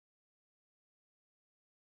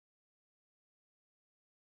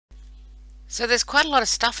So there's quite a lot of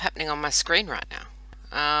stuff happening on my screen right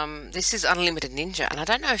now. This is Unlimited Ninja, and I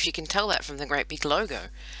don't know if you can tell that from the great big logo.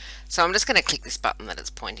 So I'm just going to click this button that it's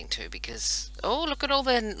pointing to because, oh, look at all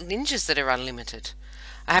the ninjas that are unlimited.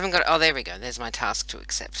 I haven't got, oh, there we go. There's my task to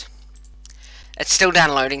accept. It's still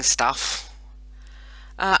downloading stuff.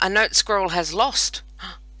 A note scroll has lost.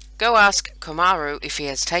 Go ask Komaru if he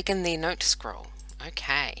has taken the note scroll.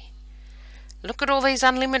 Okay. Look at all these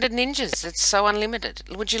unlimited ninjas. It's so unlimited.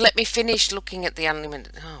 Would you let me finish looking at the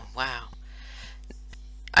unlimited? Oh, wow.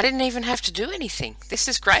 I didn't even have to do anything. This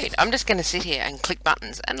is great. I'm just going to sit here and click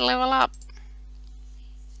buttons and level up.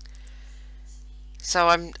 So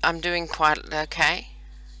I'm doing quite okay.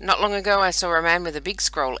 Not long ago I saw a man with a big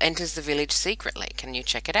scroll enters the village secretly. Can you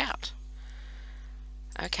check it out?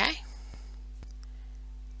 Okay.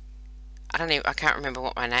 I can't remember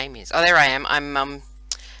what my name is. Oh, there I am. I'm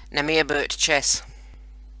Namia Burt Chess.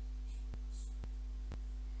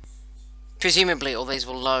 Presumably all these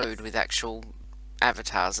will load with actual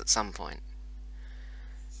avatars at some point.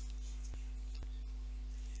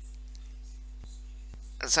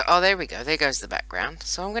 So, oh, there we go. There goes the background.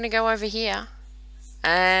 So I'm going to go over here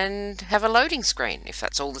and have a loading screen, if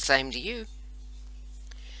that's all the same to you.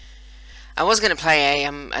 I was going to play a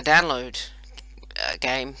download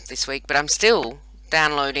game this week, but I'm still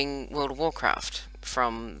downloading World of Warcraft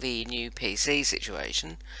from the new PC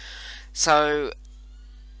situation. So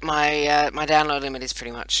my my download limit is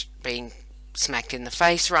pretty much being smacked in the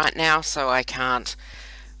face right now, so I can't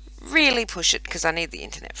really push it because I need the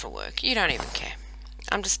internet for work. You don't even care.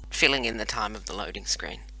 I'm just filling in the time of the loading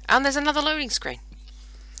screen. And there's another loading screen.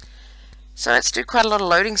 So let's do quite a lot of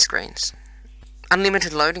loading screens.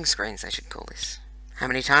 Unlimited loading screens, they should call this. How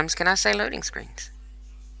many times can I say loading screens?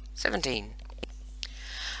 17.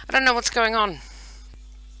 I don't know what's going on.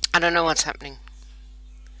 I don't know what's happening.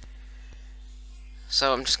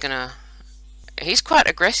 So I'm just gonna... He's quite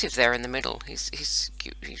aggressive there in the middle. He's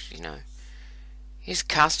you know, he's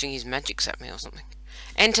casting his magics at me or something.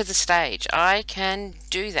 Enter the stage. I can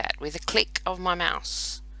do that with a click of my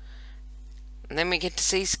mouse. And then we get to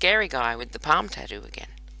see Scary Guy with the palm tattoo again.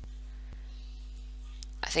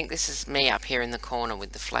 I think this is me up here in the corner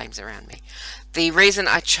with the flames around me. The reason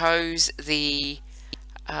I chose the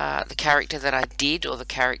character that I did, or the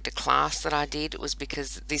character class that I did, was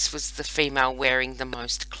because this was the female wearing the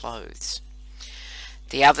most clothes.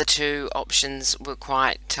 The other two options were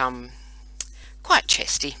quite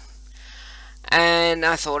chesty, and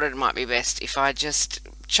I thought it might be best if I just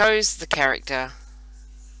chose the character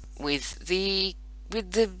with the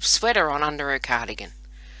sweater on under her cardigan.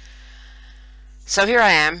 So here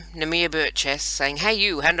I am, Namia Burt Chess, saying, "Hey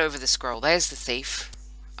you, hand over the scroll. There's the thief."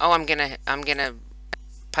 Oh, I'm gonna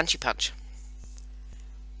punchy punch.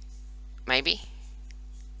 Maybe.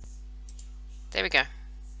 There we go.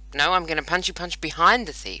 No, I'm gonna punchy punch behind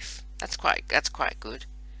the thief. That's quite good.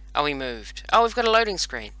 Oh, he moved. Oh, we've got a loading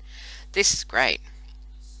screen. This is great.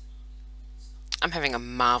 I'm having a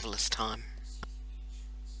marvelous time.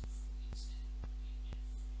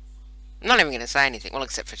 I'm not even gonna say anything. Well,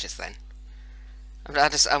 except for just then.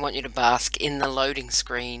 I want you to bask in the loading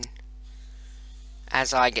screen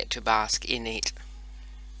as I get to bask in it.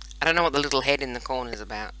 I don't know what the little head in the corner is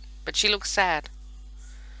about, but she looks sad.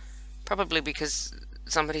 Probably because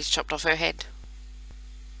somebody's chopped off her head.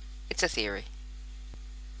 It's a theory.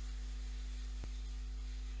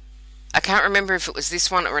 I can't remember if it was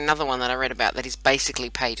this one or another one that I read about that is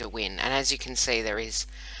basically pay to win, and as you can see there is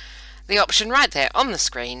the option right there on the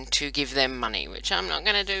screen to give them money, which I'm not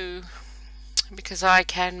going to do because I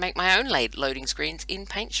can make my own loading screens in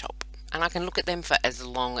Paint Shop, and I can look at them for as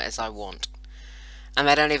long as I want, and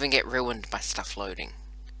they don't even get ruined by stuff loading.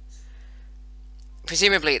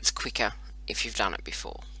 Presumably it's quicker if you've done it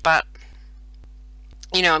before, but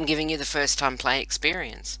you know, I'm giving you the first time play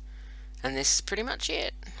experience, and this is pretty much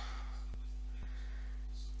it.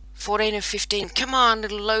 14 of 15. Come on,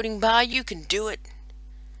 little loading bar, you can do it.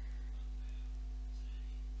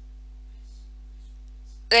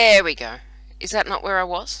 There we go. Is that not where I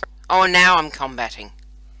was? Oh, now I'm combating.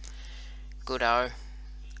 Good-o.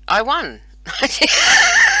 I won. I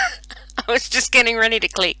was just getting ready to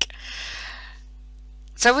click.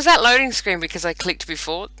 So was that loading screen because I clicked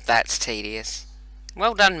before? That's tedious.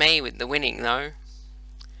 Well done me with the winning, though.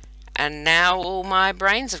 And now all my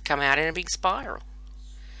brains have come out in a big spiral.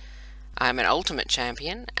 I'm an ultimate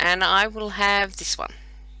champion, and I will have this one.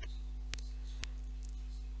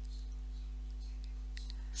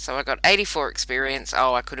 So I got 84 experience.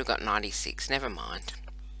 Oh, I could have got 96. Never mind.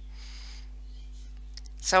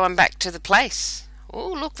 So I'm back to the place. Oh,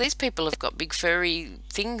 look, these people have got big furry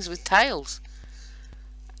things with tails.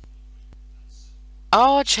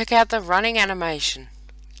 Oh, check out the running animation.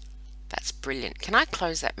 That's brilliant. Can I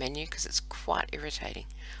close that menu because it's quite irritating?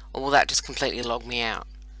 Or will that just completely log me out?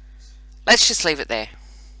 Let's just leave it there.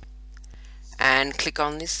 And click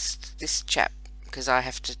on this chap because I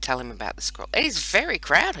have to tell him about the scroll. It is very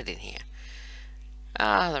crowded in here.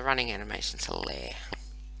 Ah, the running animation's hilarious.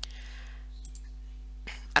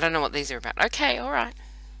 I don't know what these are about. Okay, alright.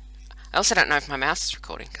 I also don't know if my mouse is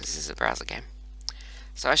recording because this is a browser game.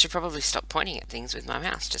 So I should probably stop pointing at things with my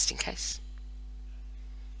mouse just in case.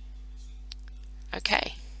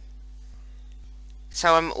 Okay.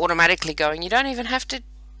 So I'm automatically going, you don't even have to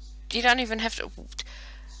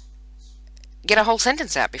get a whole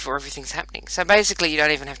sentence out before everything's happening. So basically you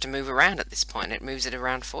don't even have to move around at this point. It moves it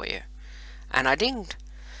around for you. And I dinged.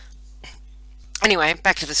 Anyway,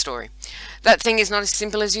 back to the story. That thing is not as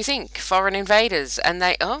simple as you think. Foreign invaders, and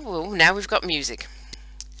they... Oh, well, now we've got music.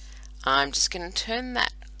 I'm just going to turn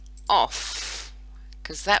that off,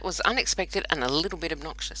 because that was unexpected and a little bit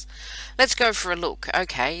obnoxious. Let's go for a look.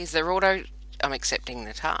 Okay, is there auto... I'm accepting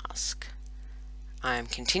the task. I'm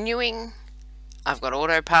continuing. I've got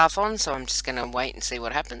auto path on, so I'm just going to wait and see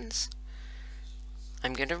what happens.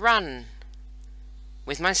 I'm going to run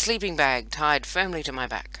with my sleeping bag tied firmly to my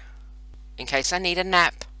back, in case I need a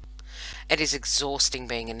nap. It is exhausting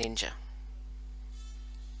being a ninja.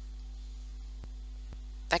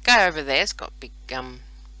 That guy over there's got big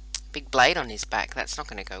blade on his back. That's not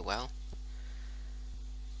going to go well.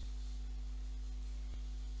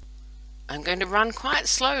 I'm going to run quite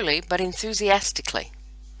slowly, but enthusiastically.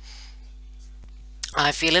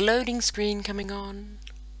 I feel a loading screen coming on.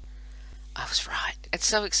 I was right. It's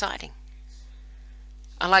so exciting.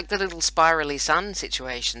 I like the little spirally sun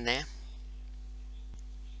situation there.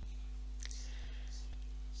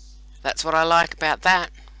 That's what I like about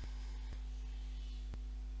that.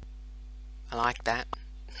 I like that.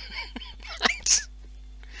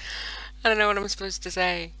 I don't know what I'm supposed to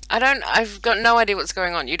say. I've got no idea what's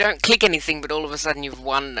going on. You don't click anything, but all of a sudden you've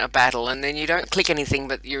won a battle, and then you don't click anything,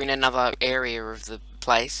 but you're in another area of the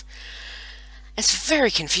place. It's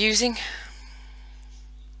very confusing.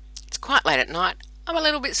 It's quite late at night. I'm a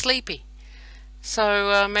little bit sleepy.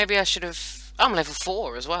 So maybe I should have... I'm level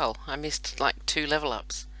 4 as well. I missed like 2 level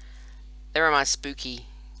ups. There are my spooky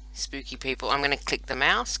people. I'm going to click the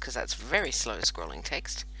mouse because that's very slow scrolling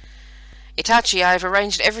text. Itachi, I have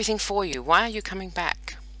arranged everything for you. Why are you coming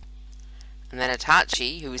back? And then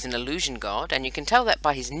Itachi, who is an illusion god, and you can tell that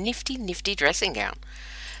by his nifty dressing gown,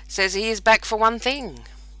 says he is back for one thing.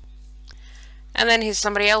 And then here's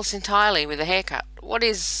somebody else entirely with a haircut. What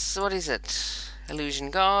is it? Illusion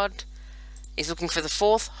god is looking for the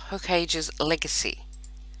 4th Hokage's legacy,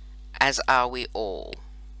 as are we all.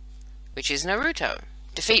 Which is Naruto.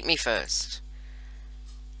 Defeat me first.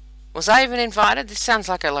 Was I even invited? This sounds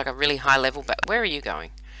like a really high level battle. Where are you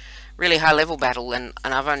going? Really high level battle, and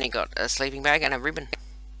I've only got a sleeping bag and a ribbon.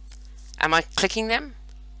 Am I clicking them?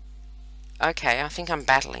 Okay, I think I'm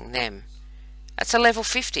battling them. That's a level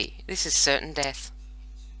 50. This is certain death.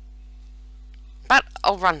 But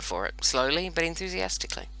I'll run for it, slowly but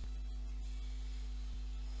enthusiastically.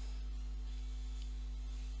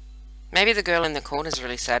 Maybe the girl in the corner is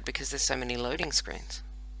really sad because there's so many loading screens.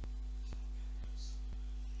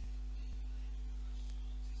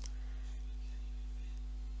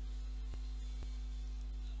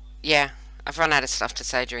 Yeah, I've run out of stuff to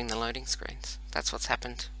say during the loading screens. That's what's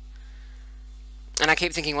happened. And I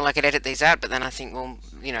keep thinking, well, I could edit these out, but then I think, well,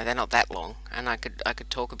 you know, they're not that long, and I could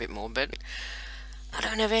talk a bit more, but I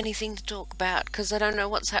don't have anything to talk about because I don't know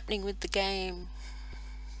what's happening with the game.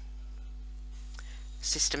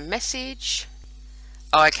 System message.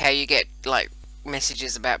 Oh, okay, you get like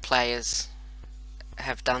messages about players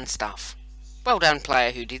have done stuff. Well done,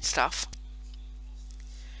 player who did stuff.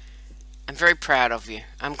 I'm very proud of you.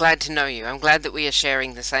 I'm glad to know you. I'm glad that we are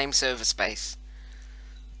sharing the same server space.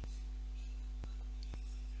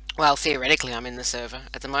 Well, theoretically I'm in the server.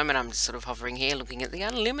 At the moment I'm just sort of hovering here looking at the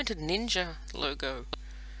Unlimited Ninja logo.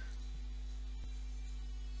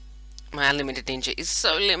 My Unlimited Ninja is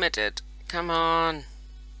so limited. Come on.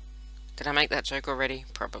 Did I make that joke already?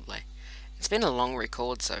 Probably. It's been a long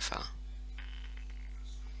record so far.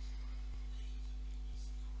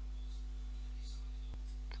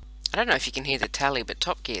 I don't know if you can hear the tally, but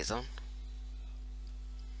Top Gear's on.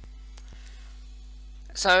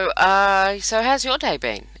 So how's your day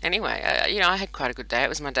been? Anyway, you know, I had quite a good day. It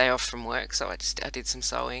was my day off from work, so I did some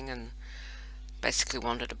sewing and basically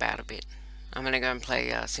wandered about a bit. I'm going to go and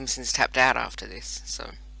play Simpsons Tapped Out after this,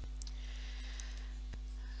 so...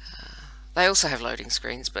 They also have loading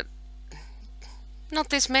screens, but not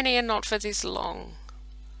this many and not for this long.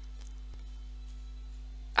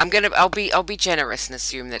 I'll be generous and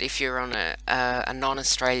assume that if you're on a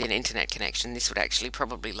non-Australian internet connection, this would actually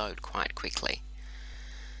probably load quite quickly.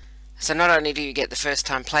 So not only do you get the first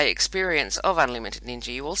time play experience of Unlimited Ninja,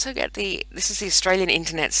 you also get this is the Australian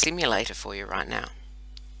Internet Simulator for you right now.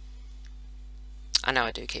 I know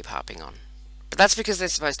I do keep harping on, but that's because they're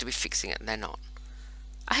supposed to be fixing it and they're not.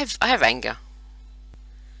 I have anger.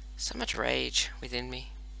 So much rage within me.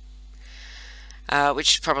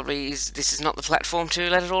 Which probably this is not the platform to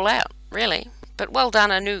let it all out, really. But well done,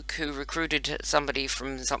 Anouk, who recruited somebody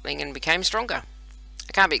from something and became stronger.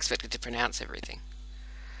 I can't be expected to pronounce everything.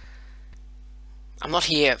 I'm not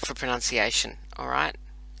here for pronunciation, alright?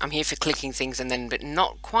 I'm here for clicking things and then but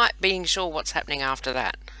not quite being sure what's happening after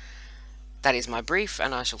that. That is my brief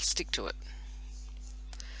and I shall stick to it.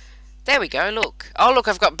 There we go, look. Oh look,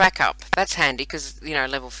 I've got backup. That's handy because, you know,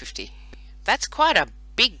 level 50. That's quite a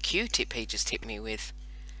big Q-tip he just hit me with.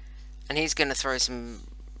 And he's going to throw some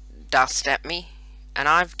dust at me. And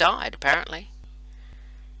I've died, apparently.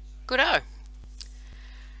 Good-o.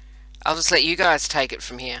 I'll just let you guys take it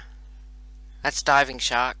from here. That's Diving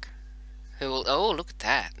Shark. Who will... Oh, look at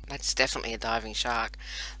that. That's definitely a diving shark.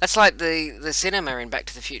 That's like the cinema in Back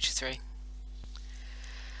to the Future 3.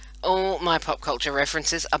 All my pop culture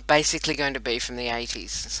references are basically going to be from the 80s.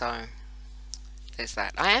 So, there's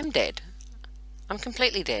that. I am dead. I'm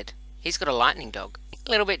completely dead. He's got a lightning dog.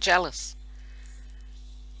 A little bit jealous.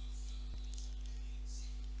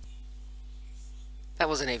 That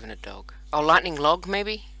wasn't even a dog. Oh, lightning log,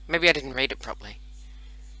 maybe? Maybe I didn't read it properly.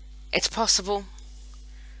 It's possible.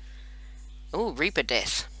 Ooh, Reaper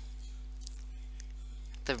death.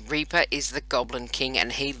 The Reaper is the Goblin King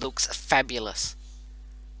and he looks fabulous.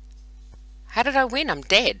 How did I win? I'm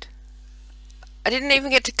dead. I didn't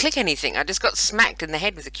even get to click anything. I just got smacked in the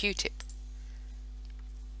head with a Q-tip.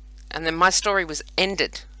 And then my story was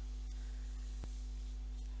ended.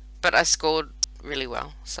 But I scored really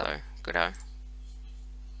well, so good-o.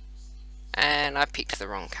 And I picked the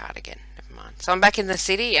wrong card again. Never mind. So I'm back in the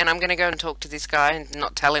city, and I'm going to go and talk to this guy and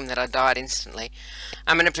not tell him that I died instantly.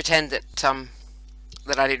 I'm going to pretend that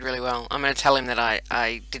that I did really well. I'm going to tell him that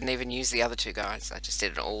I didn't even use the other two guys. I just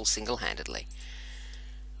did it all single-handedly.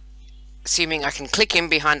 Assuming I can click him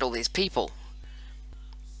behind all these people.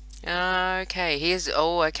 Okay, here's...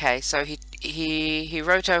 Oh, okay, so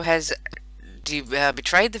Hiroto has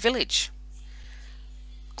betrayed the village.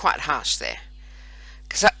 Quite harsh there.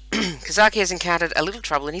 Kazaki has encountered a little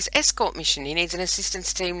trouble in his escort mission. He needs an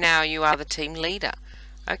assistance team now. You are the team leader.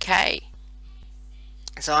 Okay.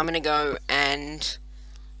 So I'm going to go and...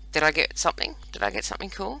 Did I get something? Did I get something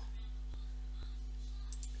cool?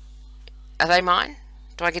 Are they mine?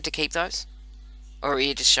 Do I get to keep those? Or are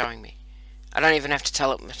you just showing me? I don't even have to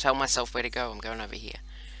tell myself where to go. I'm going over here.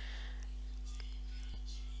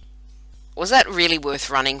 Was that really worth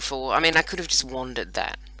running for? I mean, I could have just wandered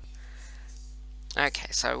that. Okay,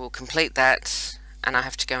 so we'll complete that. And I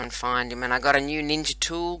have to go and find him. And I got a new ninja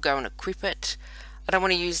tool. Go and equip it. I don't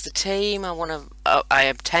want to use the team. I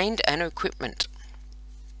obtained an equipment.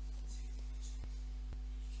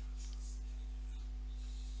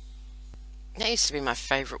 That used to be my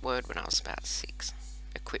favourite word when I was about 6.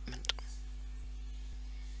 Equipment.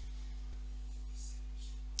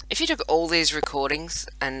 If you took all these recordings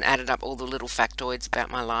and added up all the little factoids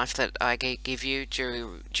about my life that I give you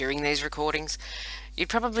during these recordings, you'd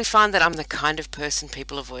probably find that I'm the kind of person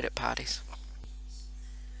people avoid at parties.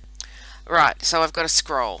 Right, so I've got a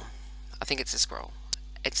scroll. I think it's a scroll.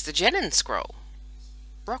 It's the Genin scroll.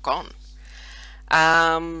 Rock on.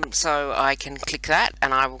 So I can click that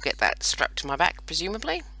and I will get that strapped to my back,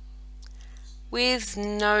 presumably. With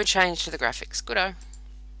no change to the graphics. Good-o.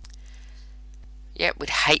 Yep, we'd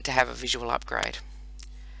hate to have a visual upgrade.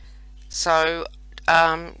 So,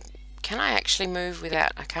 can I actually move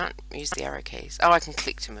without... I can't use the arrow keys. Oh, I can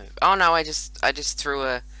click to move. Oh no, I just threw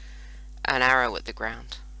an arrow at the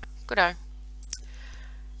ground. Good-o.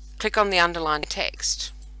 Click on the underlined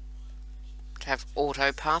text to have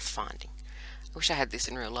auto pathfinding. I wish I had this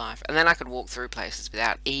in real life. And then I could walk through places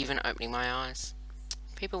without even opening my eyes.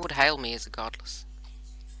 People would hail me as a godless.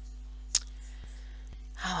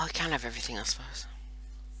 Oh, I can't have everything, I suppose.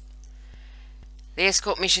 The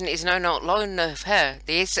escort mission is no longer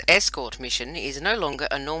The escort mission is no longer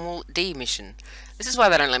a normal D mission. This is why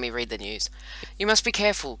they don't let me read the news. You must be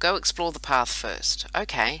careful. Go explore the path first.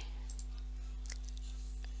 Okay.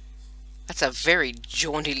 That's a very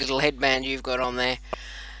jaunty little headband you've got on there.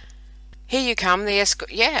 Here you come, the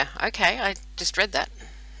escort... Yeah, okay, I just read that.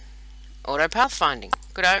 Auto pathfinding.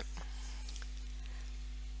 Good-o.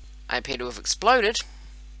 I appear to have exploded.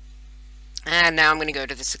 And now I'm going to go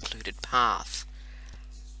to the secluded path.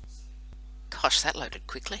 Gosh, Gosh, that loaded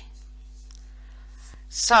quickly.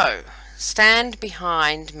 So, stand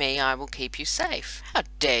behind me, I will keep you safe. How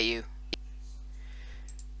dare you?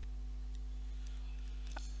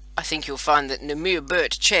 I think you'll find that Namur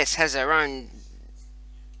Burt Chess has her own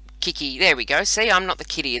Kiki. There we go. See, I'm not the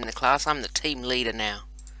kitty in the class. I'm the team leader now.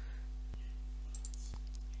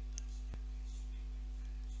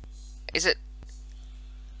 Is it?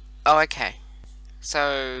 Oh, okay.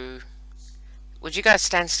 So, would you guys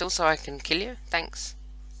stand still so I can kill you? Thanks.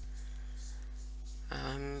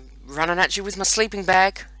 Running at you with my sleeping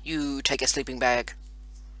bag. You take a sleeping bag.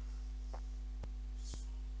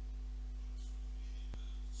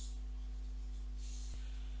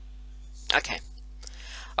 Okay.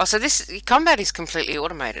 Oh, so this combat is completely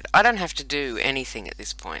automated. I don't have to do anything at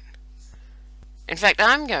this point. In fact,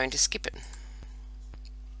 I'm going to skip it.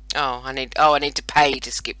 Oh, I need to pay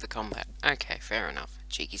to skip the combat. Okay, fair enough.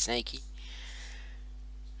 Cheeky sneaky.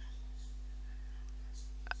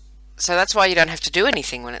 So that's why you don't have to do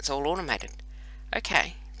anything when it's all automated.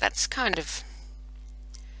 Okay, that's kind of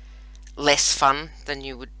less fun than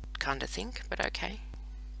you would kind of think, but okay.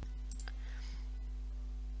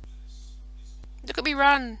 Look at me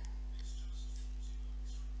run!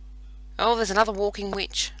 Oh, there's another walking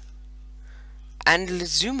witch. And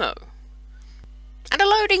Lizumo. And a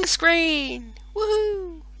loading screen!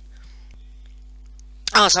 Woohoo!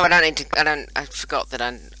 Oh, so I don't need to, I forgot that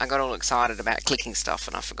I got all excited about clicking stuff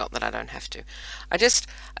and I forgot that I don't have to.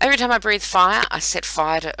 Every time I breathe fire, I set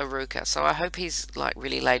fire to Aruka, so I hope he's like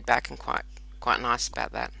really laid back and quite nice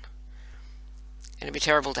about that. And it'd be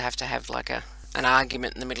terrible to have like an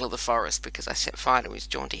argument in the middle of the forest because I set fire to his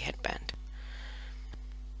jaunty headband.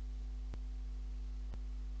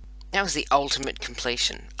 That was the ultimate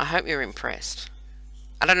completion. I hope you're impressed.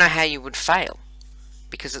 I don't know how you would fail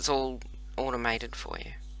because it's all automated for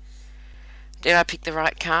you. Did I pick the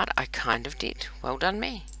right card? I kind of did. Well done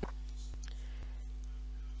me.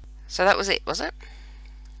 So that was it, was it?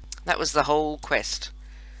 That was the whole quest.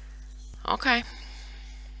 Okay.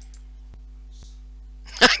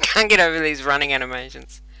 I can't get over these running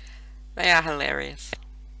animations. They are hilarious.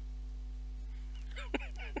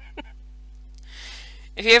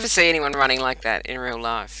 If you ever see anyone running like that in real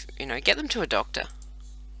life, you know, get them to a doctor.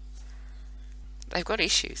 They've got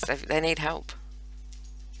issues. They need help.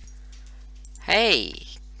 Hey,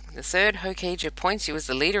 the third Hokage appoints you as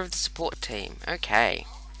the leader of the support team. Okay.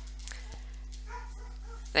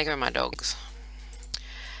 There go my dogs.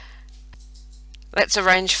 Let's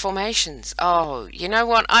arrange formations. Oh, you know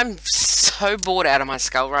what? I'm so bored out of my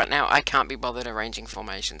skull right now. I can't be bothered arranging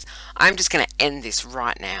formations. I'm just going to end this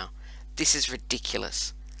right now. This is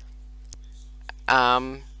ridiculous.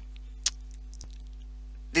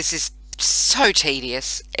 This is so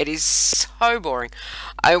tedious. It is so boring.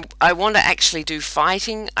 I want to actually do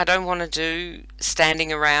fighting. I don't want to do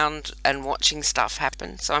standing around and watching stuff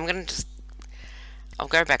happen. So I'm going to I'll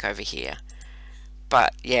go back over here.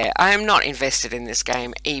 But yeah, I am not invested in this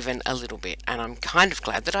game even a little bit, and I'm kind of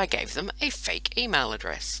glad that I gave them a fake email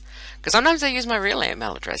address. Because sometimes I use my real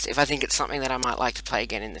email address if I think it's something that I might like to play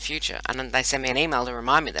again in the future, and then they send me an email to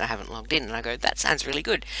remind me that I haven't logged in, and I go, that sounds really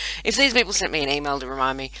good. If these people sent me an email to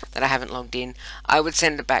remind me that I haven't logged in, I would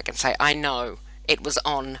send it back and say, I know, it was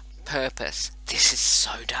on purpose. This is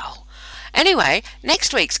so dull. Anyway,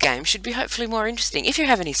 next week's game should be hopefully more interesting. If you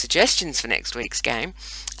have any suggestions for next week's game,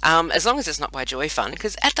 as long as it's not by Joy Fun,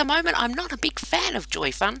 because at the moment I'm not a big fan of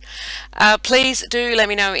Joy Fun, please do let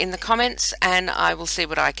me know in the comments and I will see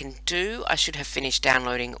what I can do. I should have finished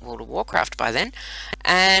downloading World of Warcraft by then,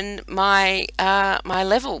 and my my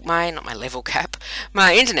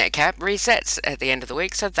internet cap resets at the end of the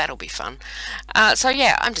week, so that'll be fun. So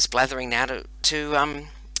yeah, I'm just blathering now to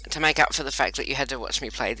make up for the fact that you had to watch me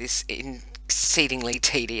play this exceedingly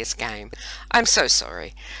tedious game. I'm so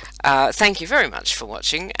sorry. Thank you very much for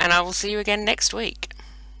watching, and I will see you again next week.